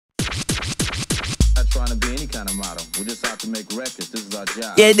trying to be any kind of model. We're just out to make records. This is our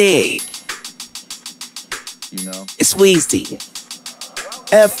job. Yeah, dig. You know? It's Weezy.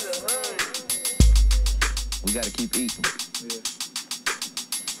 F. We gotta keep eating.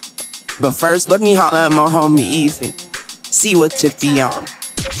 But first, let me holler at my homie Ethan. See what you be on.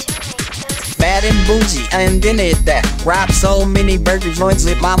 Bad and bougie, I invented that. Rob so many burger joints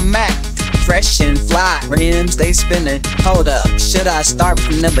with my Mac. Fresh and fly, rims they spinning. Hold up, should I start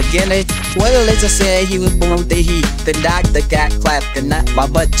from the beginning? Well, as I said, he was born with the heat. The doctor got clapped and not my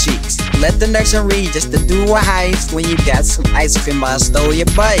butt cheeks. Let the nurse read just to do a heist. When you got some ice cream, I stole your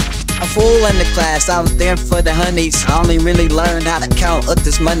bike. A fool in the class, I was there for the honeys. I only really learned how to count up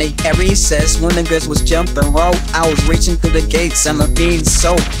this money at recess. When the girls was jumping rope, I was reaching through the gates and I'm being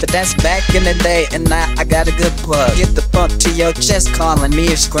soap. But that's back in the day, and now I got a good plug. Get the pump to your chest, calling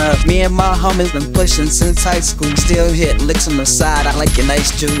me a scrub. Me and my homies been pushing since high school. Still hit licks on the side, I like your nice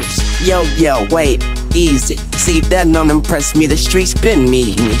juice. Yo, wait, easy. See, that don't impress me, the streets been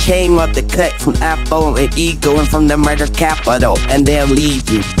me. And you came up the cut from Apple and Ego and from the murder capital, and they'll leave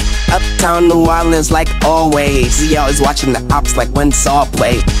you. Uptown New Orleans like always. We always watching the ops like when Saw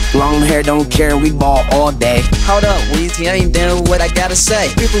play. Long hair don't care, we ball all day. Hold up, Weezy, I ain't done what I gotta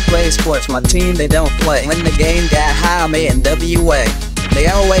say. People play sports, my team they don't play. When the game got high, I'm in WA. They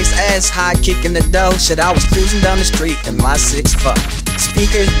always ask how I kick in the dough. Shit, I was cruising down the street in my 6'4".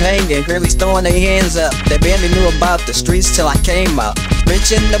 Speakers banging, girlies throwing their hands up. They barely knew about the streets till I came out.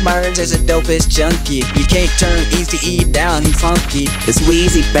 Rich in the birds as a dopest junkie. You can't turn Easy-E down, he funky. It's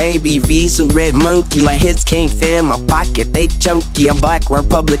Weezy, baby, Visa, red monkey. My hits can't fit in my pocket, they chunky. I'm black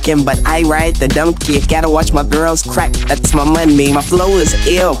Republican, but I ride the donkey. Gotta watch my girls crack, that's my money. My flow is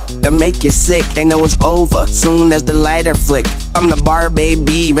ill, they make you sick. They know it's over, soon as the lighter flick. I'm the bar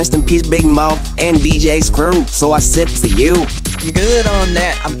baby, rest in peace Big Mo and DJ Screw, so I sip for you. I'm good on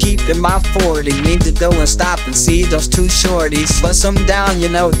that, I'm keeping my 40. Need to go and stop and see those two shorties. Bust them down, you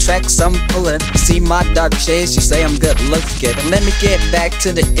know, tracks I'm pulling. See my dark shades, you say I'm good looking. Let me get back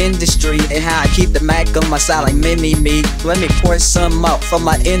to the industry and how I keep the Mac on my side like mini-me. Let me pour some out for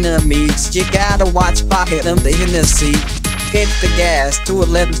my enemies. You gotta watch pocket them the Hennessy. Hit the gas,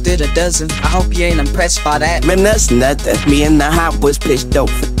 211s did a dozen. I hope you ain't impressed by that. Man, that's nothing. Me and the hot boys pitch dope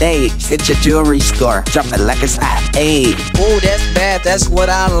for days. Hit your jewelry store, drop it like it's hot. Ayy. Oh, that's bad, that's what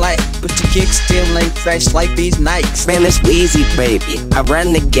I like. But your kicks still ain't fresh like these Nikes. Man, it's Weezy, baby. I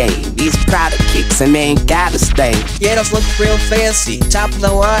run the game. These product kicks and they ain't gotta stay. Yeah, those look real fancy. Top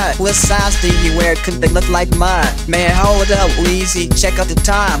low wide. What size do you wear? Could they look like mine? Man, hold up, Weezy. Check out the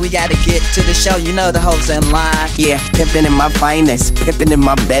time. We gotta get to the show. You know the hoes in line. Yeah, pimpin' in my finest, pimpin' in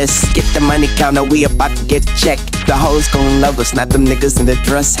my best. Get the money counter, we about to get checked. The hoes gon' love us, not them niggas in the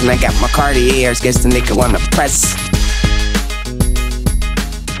dress. And I got my Cartiers, guess the nigga wanna press.